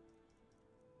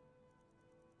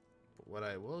 But what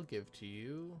I will give to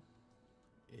you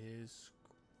is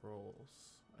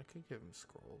scrolls. I could give him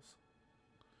scrolls.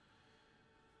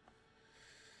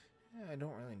 Yeah, I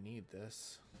don't really need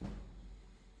this.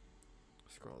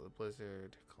 Scroll of the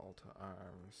Blizzard, Call to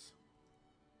Arms.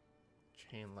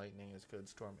 Chain Lightning is good.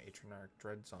 Storm Atronach,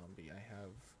 Dread Zombie. I have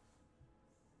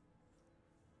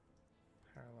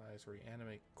Paralyze,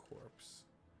 Reanimate Corpse,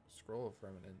 Scroll of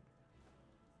Remnant.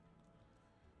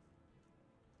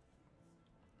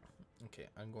 Okay,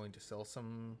 I'm going to sell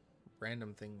some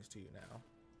random things to you now.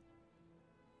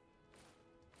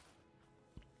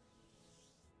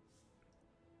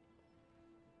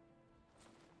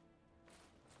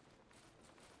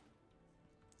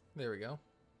 There we go.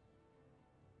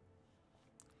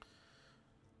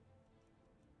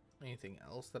 Anything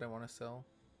else that I want to sell?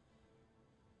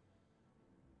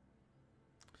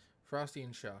 Frosty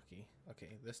and Shocky.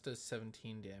 Okay, this does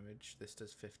 17 damage. This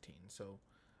does 15. So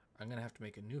I'm going to have to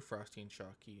make a new Frosty and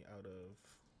Shocky out of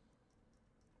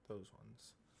those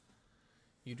ones.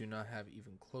 You do not have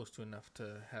even close to enough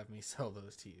to have me sell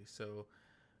those to you. So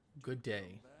good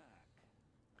day.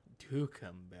 Do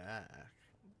come back.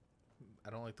 I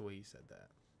don't like the way you said that.